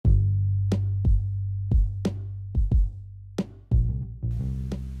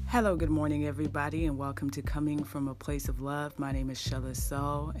Hello, good morning, everybody, and welcome to Coming from a Place of Love. My name is Shella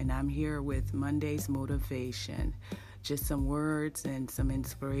Soul, and I'm here with Monday's Motivation. Just some words and some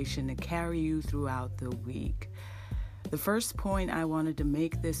inspiration to carry you throughout the week. The first point I wanted to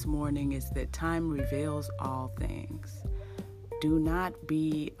make this morning is that time reveals all things. Do not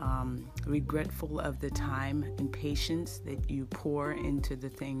be regretful of the time and patience that you pour into the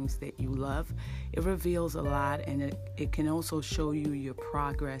things that you love. It reveals a lot, and it can also show you your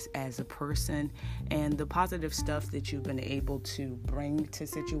progress as a person and the positive stuff that you've been able to bring to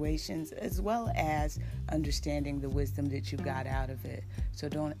situations, as well as understanding the wisdom that you got out of it. So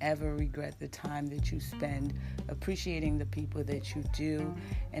don't ever regret the time that you spend appreciating the people that you do,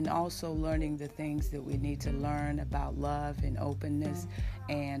 and also learning the things that we need to learn about love and openness,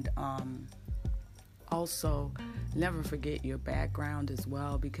 and also never forget your background as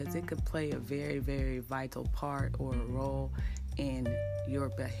well, because it could play a very, very vital part or a role in your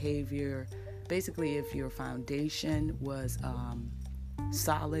behavior. Basically, if your foundation was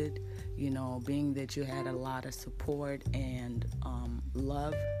solid, being that you had a lot of support and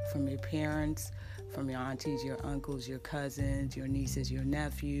love from your parents, from your aunties, your uncles, your cousins, your nieces, your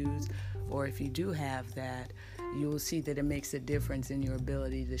nephews, or if you do have that, you will see that it makes a difference in your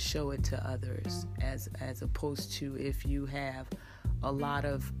ability to show it to others, as opposed to if you have a lot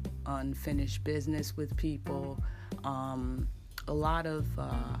of unfinished business with people, a lot of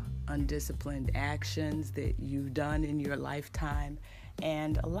undisciplined actions that you've done in your lifetime,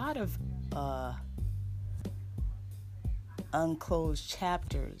 and a lot of unclosed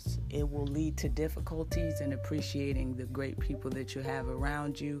chapters. It will lead to difficulties in appreciating the great people that you have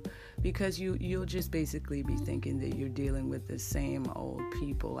around you, because you'll just basically be thinking that you're dealing with the same old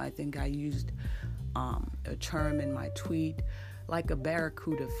people. I think I used a term in my tweet, like a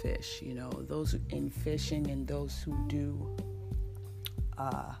barracuda fish. Those in fishing and those who do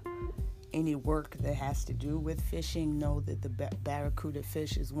any work that has to do with fishing know that the barracuda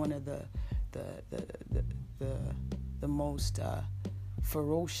fish is one of the most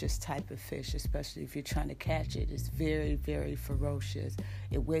ferocious type of fish, especially if you're trying to catch it. It's very, very ferocious.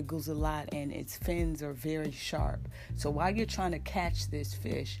 It wiggles a lot, and its fins are very sharp. So while you're trying to catch this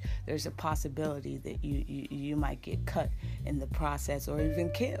fish, there's a possibility that you might get cut in the process or even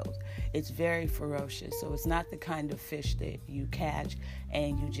killed. It's very ferocious. So it's not the kind of fish that you catch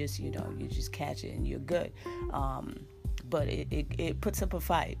and you just catch it and you're good. But it puts up a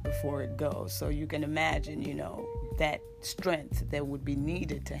fight before it goes. So you can imagine, that strength that would be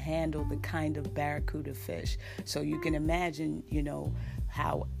needed to handle the kind of barracuda fish. So you can imagine,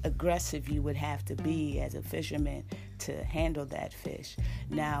 how aggressive you would have to be as a fisherman to handle that fish.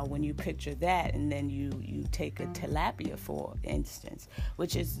 Now, when you picture that, and then you take a tilapia, for instance,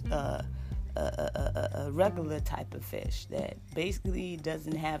 which is a regular type of fish that basically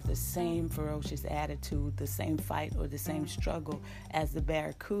doesn't have the same ferocious attitude, the same fight, or the same struggle as the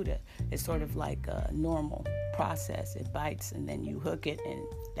barracuda. It's sort of like a normal process. It bites, and then you hook it, and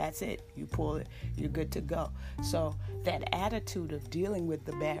that's it. You pull it, you're good to go. So that attitude of dealing with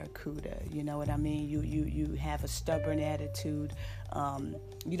the barracuda, you know what I mean? You have a stubborn attitude.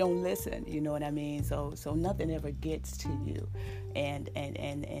 You don't listen, you know what I mean? So nothing ever gets to you, and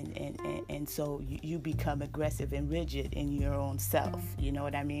so you become aggressive and rigid in your own self, you know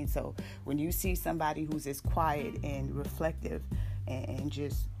what I mean? So when you see somebody who's as quiet and reflective and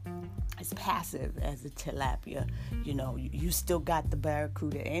just as passive as a tilapia, you still got the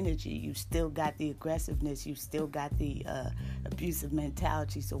barracuda energy, you still got the aggressiveness, you still got the abusive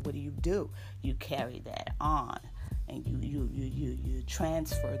mentality. So what do? You carry that on, and you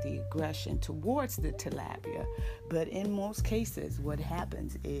transfer the aggression towards the tilapia. But in most cases, what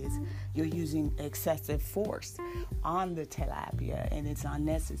happens is you're using excessive force on the tilapia, and it's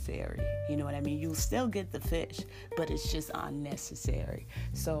unnecessary. You know what I mean? You'll still get the fish, but it's just unnecessary.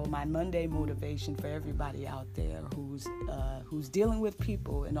 So my Monday motivation for everybody out there who's dealing with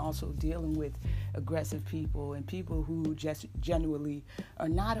people, and also dealing with aggressive people and people who just genuinely are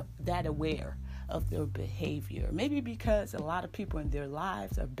not that aware of their behavior. Maybe because a lot of people in their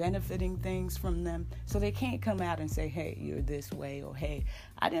lives are benefiting things from them, so they can't come out and say, hey, you're this way, or hey,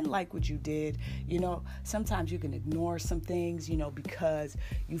 I didn't like what you did. Sometimes you can ignore some things, because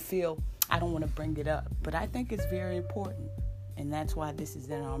you feel, I don't want to bring it up. But I think it's very important. And that's why this is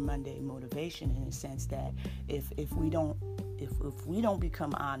in our Monday motivation, in the sense that if we don't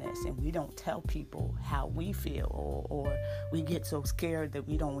become honest, and we don't tell people how we feel, or we get so scared that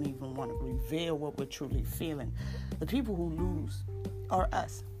we don't even want to reveal what we're truly feeling, the people who lose are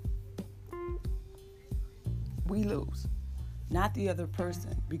us. We lose. not the other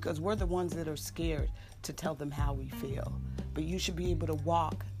person, because we're the ones that are scared to tell them how we feel. But you should be able to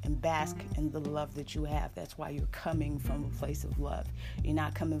walk and bask in the love that you have. That's why you're coming from a place of love. You're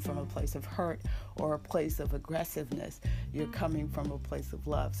not coming from a place of hurt or a place of aggressiveness. You're coming from a place of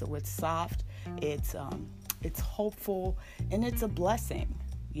love. So it's soft, it's hopeful, and it's a blessing.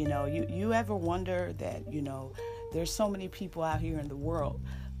 You ever wonder that, there's so many people out here in the world,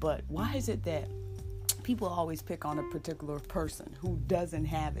 but why is it that people always pick on a particular person who doesn't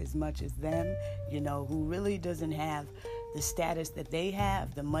have as much as them, who really doesn't have the status that they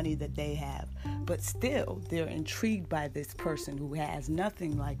have, the money that they have, but still they're intrigued by this person who has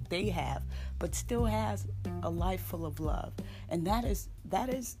nothing like they have, but still has a life full of love. And that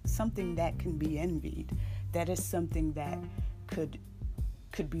is something that can be envied. That is something that could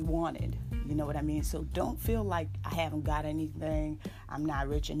be wanted. You know what I mean? So don't feel like I haven't got anything, I'm not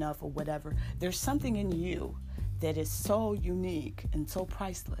rich enough or whatever. There's something in you that is so unique and so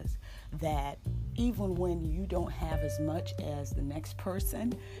priceless that even when you don't have as much as the next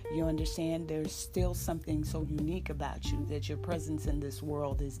person, you understand there's still something so unique about you that your presence in this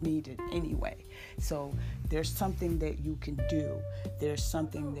world is needed anyway. So there's something that you can do. There's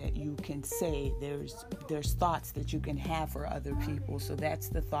something that you can say. There's thoughts that you can have for other people. So that's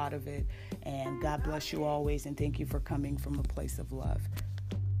the thought of it. And God bless you always, and thank you for coming from a place of love.